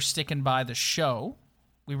 everybody, for sticking by the show.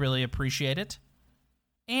 We really appreciate it.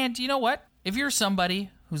 And you know what? If you're somebody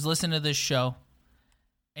who's listening to this show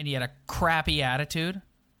and you had a crappy attitude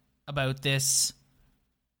about this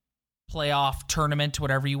playoff tournament,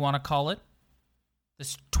 whatever you want to call it,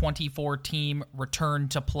 this 24-team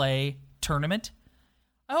return-to-play tournament,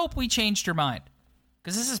 I hope we changed your mind.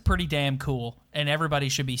 Because this is pretty damn cool, and everybody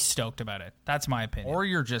should be stoked about it. That's my opinion. Or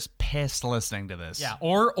you're just pissed listening to this. Yeah,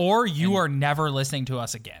 or you are never listening to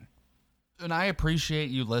us again. And I appreciate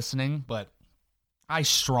you listening, but I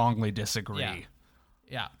strongly disagree.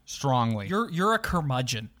 Yeah. Strongly. You're a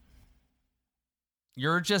curmudgeon.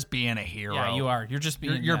 You're just being a hero. Yeah, you are. You're just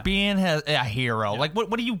being. You're being a hero. Yeah. Like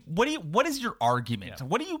what is your argument? Yeah.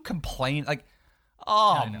 What do you complain? Like,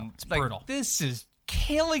 oh, yeah, it's brutal. This is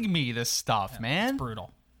killing me. This stuff, man. It's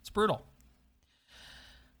brutal. It's brutal.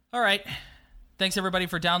 All right. Thanks everybody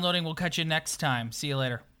for downloading. We'll catch you next time. See you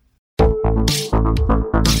later.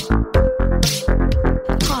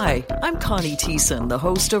 Hi, I'm Connie Thiessen, the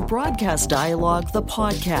host of Broadcast Dialogue, the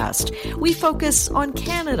podcast. We focus on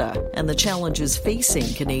Canada and the challenges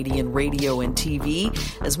facing Canadian radio and TV,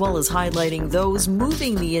 as well as highlighting those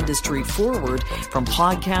moving the industry forward from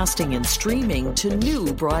podcasting and streaming to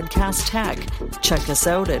new broadcast tech. Check us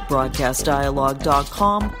out at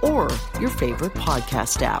broadcastdialogue.com or your favorite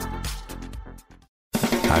podcast app.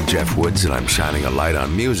 I'm Jeff Woods, and I'm shining a light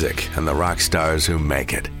on music and the rock stars who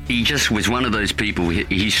make it. He just was one of those people,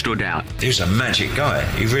 he stood out. He was a magic guy.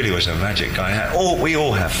 He really was a magic guy. We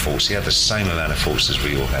all have faults. He had the same amount of faults as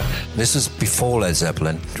we all have. This was before Led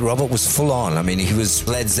Zeppelin. Robert was full on. I mean, he was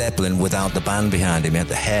Led Zeppelin without the band behind him. He had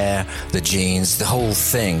the hair, the jeans, the whole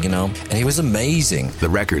thing, and he was amazing. The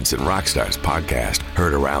Records and Rockstars podcast,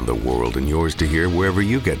 heard around the world and yours to hear wherever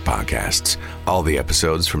you get podcasts. All the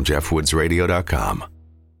episodes from JeffWoodsRadio.com.